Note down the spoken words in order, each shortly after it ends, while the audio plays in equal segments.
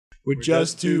We're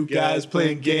just two guys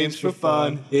playing games for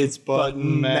fun. It's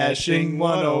Button Mashing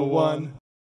 101.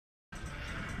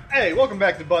 Hey, welcome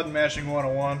back to Button Mashing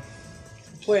 101.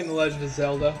 Playing The Legend of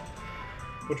Zelda.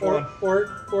 Which one?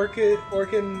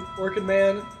 Orchid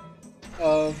Man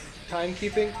of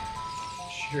timekeeping.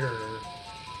 Sure.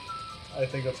 I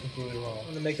think that's completely wrong. I'm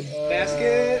gonna make a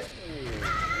basket.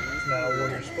 It's not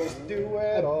what you're supposed to do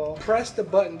at all. Press the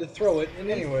button to throw it, and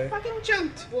Anyway. he fucking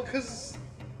jumped. Well, because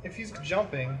if he's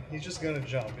jumping, he's just gonna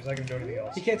jump. He's not gonna do anything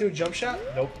else. He can't do a jump shot?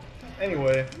 Nope.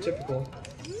 Anyway, Typical.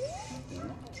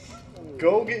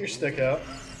 go get your stick out.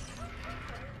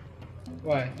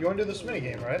 Why? You want to do this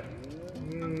minigame, right?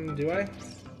 Do I?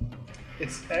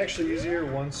 It's actually easier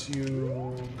once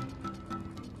you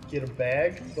get a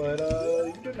bag, but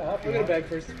you can do it now if you I'll get a want. bag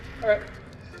first. Alright.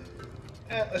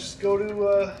 Let's just go to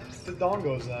the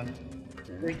dongos then.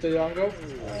 Where's the dongo?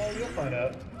 You'll find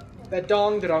out. That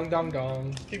dong, dong, dong,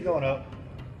 dong. Keep going up.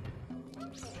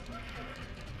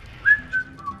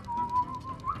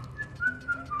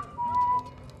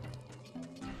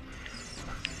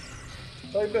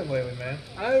 How you been lately, man?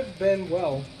 I've been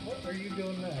well. What are you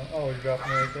doing now? Oh, you're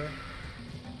dropping it right there?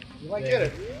 You might Yeah. get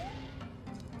it.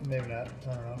 Maybe not.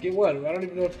 I don't know. Get what? I don't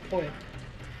even know what the point.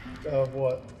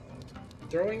 What?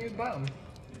 Throwing a bomb.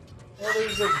 Well,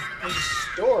 there's a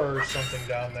store or something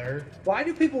down there. Why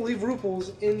do people leave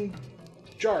ruples in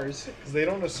jars? Because they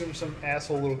don't assume some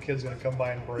asshole little kid's gonna come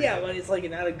by and break Yeah, it. but it's like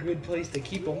not a good place to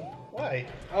keep them. Why?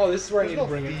 Oh, this is where There's I need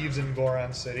no to bring it. thieves in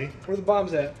Goron City. Where the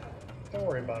bombs at? Don't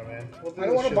worry about it, man. We'll do I don't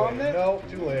this wanna shit bomb later. that? No,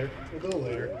 too later. We'll do it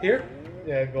later. Here?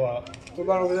 Yeah, go out. What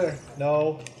about over there?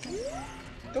 No.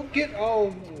 Don't get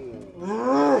all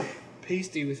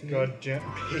pasty with me. Good, Jim.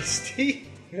 Pasty?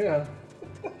 Yeah.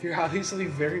 You're obviously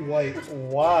very white.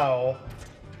 Wow.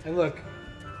 And look,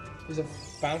 there's a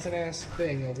bouncing ass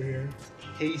thing over here.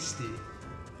 Pasty.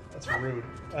 That's rude.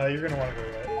 You're gonna want to go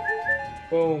right.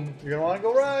 Boom. You're gonna want to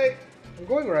go right. I'm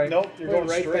going right. Nope, you're going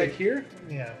right straight. back here.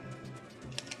 Yeah.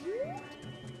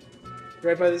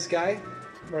 Right by this guy.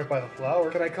 Right by the flower.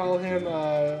 Can I call him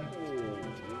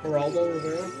Geraldo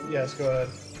Rivera? Yes, go ahead.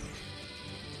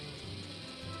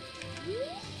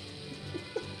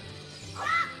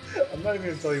 I'm not even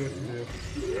gonna tell you what to do.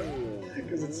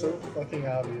 Because it's so fucking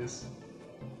obvious.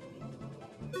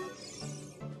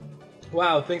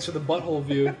 Wow, thanks for the butthole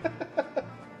view.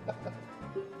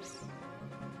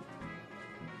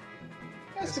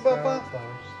 Ask about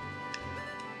bonfires.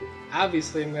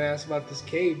 Obviously, I'm gonna ask about this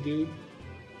cave, dude.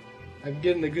 I'm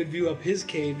getting a good view up his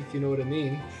cave, if you know what I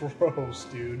mean. Gross,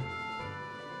 dude.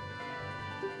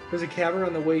 There's a cavern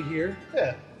on the way here.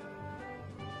 Yeah.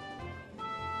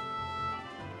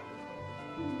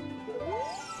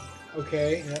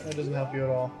 Okay. Yeah, that doesn't help you at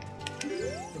all.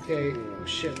 Okay. Oh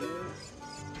shit.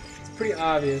 It's pretty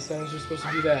obvious. That was just supposed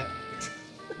to do that.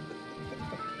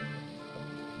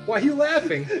 Why are you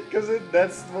laughing? Because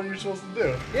that's what you're supposed to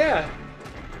do. Yeah.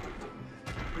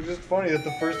 It's just funny that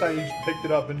the first time you just picked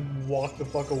it up and walked the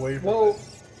fuck away from Well. it.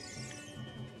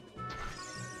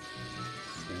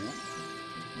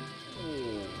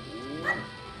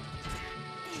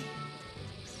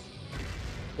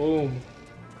 Boom.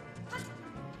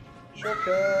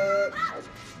 Shortcut.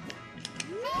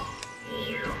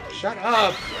 Shut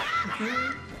up.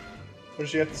 What does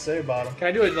she have to say about him? Can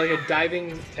I do it like a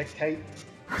diving? Text tight.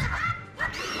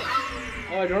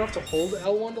 Oh, I don't have to hold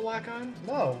L1 to lock on?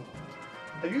 No.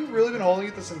 Have you really been holding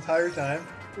it this entire time?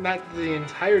 Not the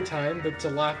entire time, but to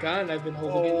lock on, I've been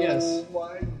holding it, yes. Oh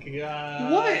my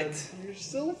god. What? You're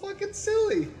so fucking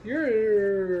silly.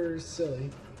 You're silly.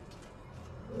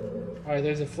 Alright,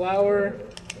 there's a flower,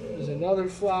 there's another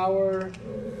flower,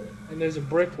 and there's a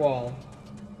brick wall.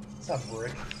 It's not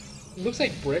brick. It looks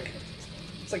like brick.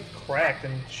 It's like cracked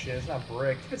and shit. It's not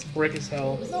brick. It's brick as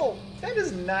hell. No, that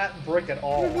is not brick at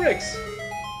all. They're bricks.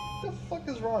 What the fuck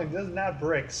is wrong? That's not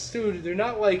bricks. Dude, they're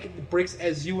not like bricks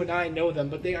as you and I know them,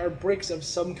 but they are bricks of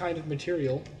some kind of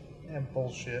material. Yeah,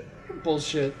 bullshit.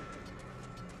 Bullshit.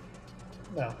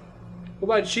 No.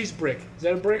 What about cheese brick? Is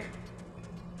that a brick?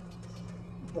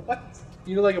 What?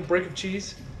 You know, like a brick of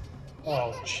cheese?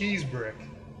 Oh, cheese brick.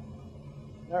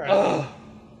 Alright. Ugh.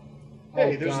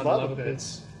 Hey, Oh, there's God, lava lava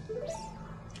pits.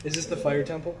 Is this the fire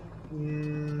temple?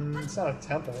 It's not a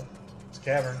temple. It's a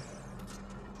cavern.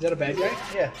 Is that a bad guy?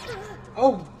 Yeah.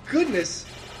 Oh, goodness.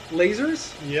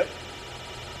 Lasers? Yep.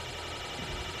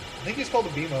 I think he's called a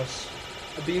Beamos.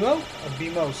 A BMO? A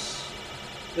Beamos.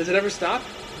 Does it ever stop?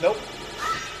 Nope.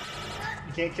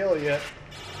 You can't kill it yet.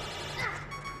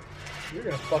 You're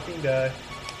gonna fucking die.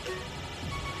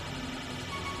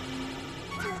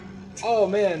 Oh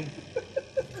man.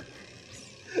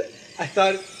 I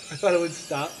thought it would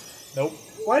stop. Nope.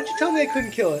 Why did you tell me I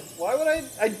couldn't kill it? Why would I?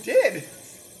 I did.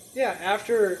 Yeah,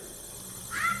 after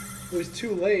it was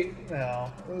too late.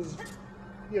 No, it was.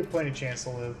 You had plenty of chance to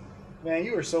live. Man,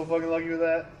 you were so fucking lucky with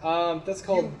that. That's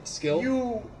called skill.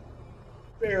 You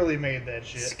barely made that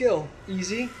shit. Skill.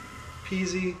 Easy,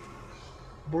 peasy,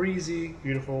 breezy,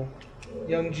 Beautiful.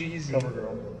 young Jeezy. Cover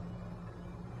girl.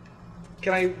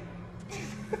 Can I...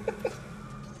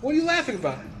 What are you laughing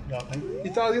about? Nothing.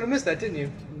 You thought I was going to miss that, didn't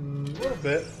you? A little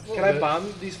bit. Can I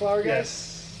bomb these flower guys?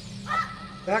 Yes.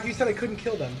 How come you said I couldn't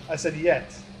kill them? I said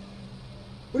yet.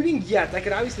 What do you mean yet? I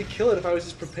could obviously kill it if I was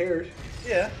just prepared.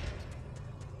 Yeah.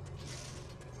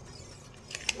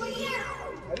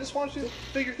 I just want you to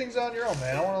figure things out on your own,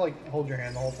 man. I don't want to like hold your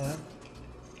hand the whole time.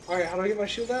 Alright, how do I get my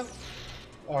shield out?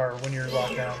 Or when you're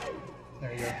locked down.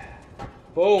 There you go.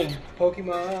 Boom!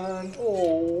 Pokemon.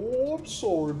 Oh, I'm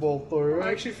sorry about that.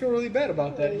 I actually feel really bad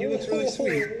about that. He looks really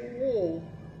sweet.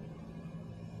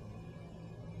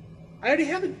 I already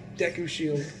have a Deku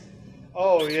shield.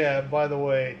 Oh yeah, by the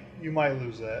way, you might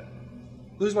lose that.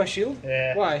 Lose my shield?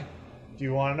 Yeah. Why? Do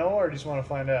you want to know or just want to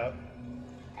find out?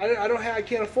 I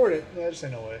can't afford it. Yeah, just say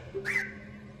no way.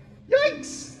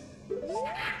 Yikes!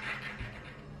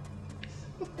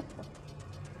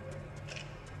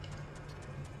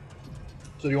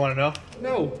 So do you want to know?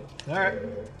 No. Alright.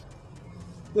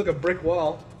 Look, a brick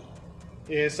wall.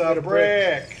 It's a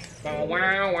brick! Wow,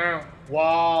 wow.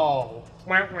 Wow!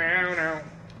 Wow, wow, wow.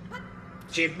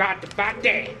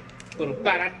 Chibata-bate. Little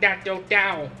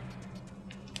ba-da-da-do-dow.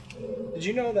 Did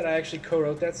you know that I actually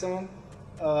co-wrote that song?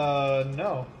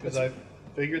 No. Because I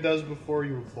figured that was before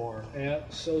you were born. Yeah,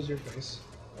 so's your face.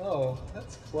 Oh,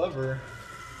 that's clever.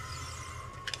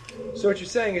 So what you're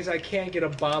saying is I can't get a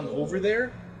bomb over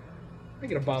there? I can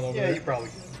get a bomb over Yeah, there. you probably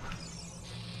can.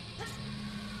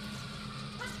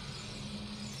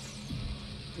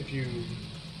 If you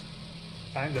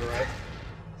timed it right.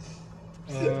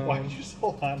 Why did you just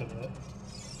hold on to that?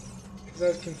 Because I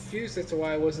was confused as to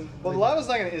why I wasn't... Well, the lava's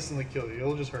not going to instantly kill you.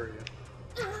 It'll just hurt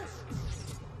you.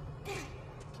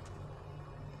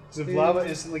 Because if lava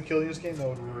instantly killed you in this game, that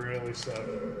would really suck.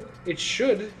 It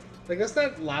should. Like, that's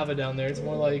not lava down there. It's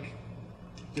more like...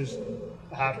 Just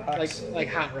hot rocks. Like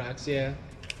hot rocks, yeah.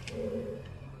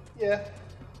 Yeah,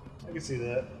 I can see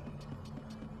that.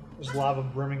 There's lava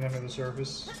brimming under the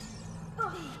surface.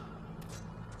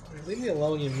 Leave me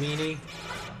alone, you meanie.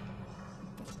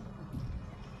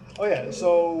 Oh yeah,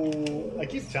 so I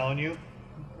keep telling you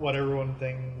what everyone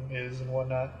thing is and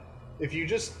whatnot. If you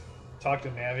just talk to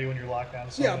Navi when you're locked down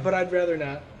to something. Yeah, but I'd rather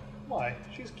not. Why?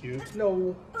 She's cute.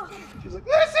 No. She's like,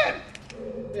 listen!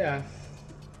 Yeah.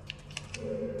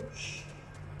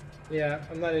 Yeah,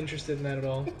 I'm not interested in that at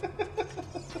all.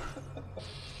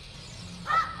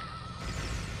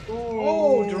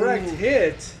 Oh, direct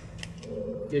hit!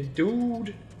 You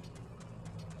dude.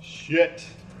 Shit.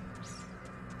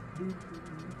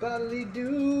 Bodily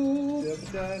dude.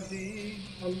 Is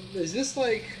Is this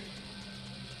like...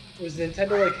 Was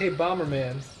Nintendo like, hey,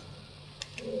 Bomberman,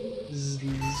 this is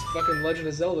fucking Legend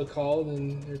of Zelda called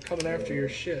and they're coming after your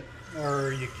shit.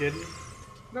 Are you kidding?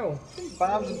 No.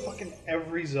 Bombs in fucking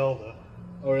every Zelda.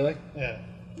 Oh, really? Yeah.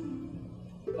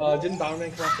 Didn't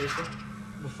Bomberman come out first?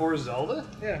 Before Zelda?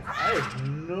 Yeah. I have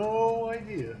no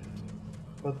idea.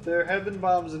 But there have been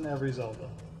bombs in every Zelda.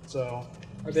 So,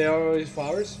 Are they always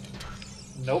flowers?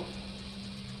 nope.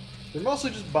 They're mostly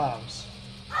just bombs.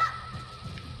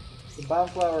 The bomb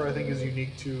flower, I think, is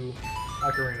unique to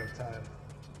Ocarina of Time.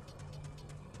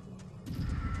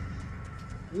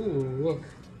 Ooh, look.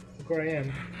 Look where I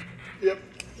am. Yep.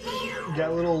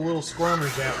 Got little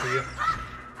squirmers after you.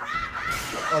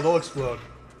 Oh, they'll explode.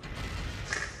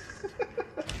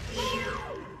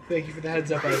 Thank you for the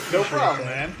heads up. I No appreciate problem,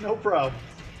 that. man. No problem.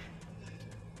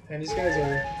 And these guys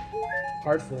are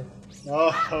heartful.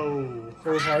 Oh.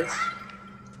 Full of hearts.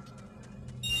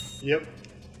 Yep.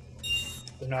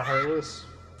 They're not heartless.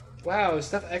 Wow,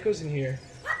 stuff echoes in here.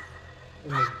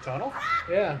 In the tunnel?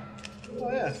 Yeah,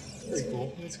 Oh, yeah. Pretty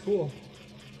cool. it's cool.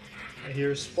 I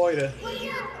hear a spider.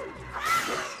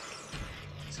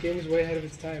 This game is way ahead of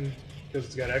its time. Because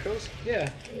it's got echoes? Yeah.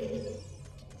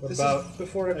 What This about is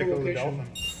before Echo the echolocation. Dolphin?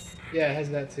 Yeah, it has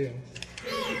that too.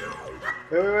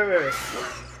 Wait.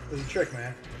 There's a trick,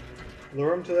 man.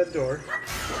 Lure him to that door.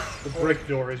 The brick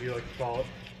door, as you like to call it.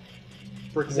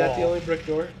 Brick Is wall. that the only brick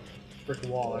door? Brick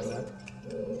wall, I meant.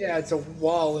 Yeah, it's a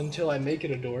wall until I make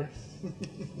it a door.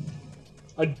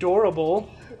 Adorable.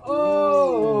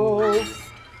 Oh.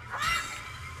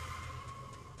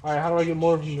 Alright, how do I get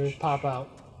more of them to pop out?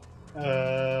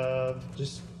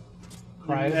 Just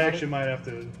cry You about actually it? might have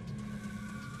to,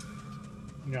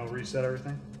 reset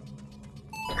everything.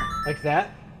 Like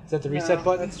that? Is that the reset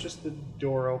button? That's just the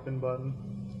door open button.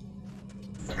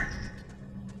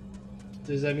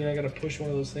 Does that mean I gotta push one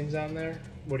of those things on there?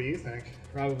 What do you think?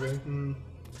 Probably.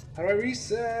 How do I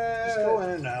reset? Just go in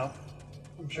and out.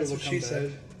 I'm sure That's what they'll she come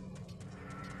said.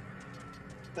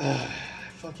 back. I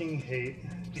fucking hate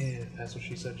that's what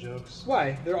she said jokes.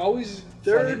 Why? They're always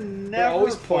They're funny. never They're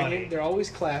always funny. poignant. They're always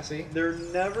classy. They're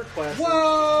never classy.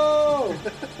 Whoa!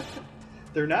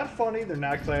 They're not funny, they're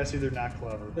not classy, they're not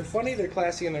clever. They're funny, they're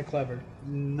classy, and they're clever.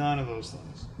 None of those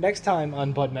things. Next time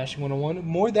on Bud Mashing 101,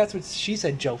 more That's What She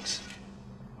Said jokes.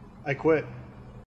 I quit.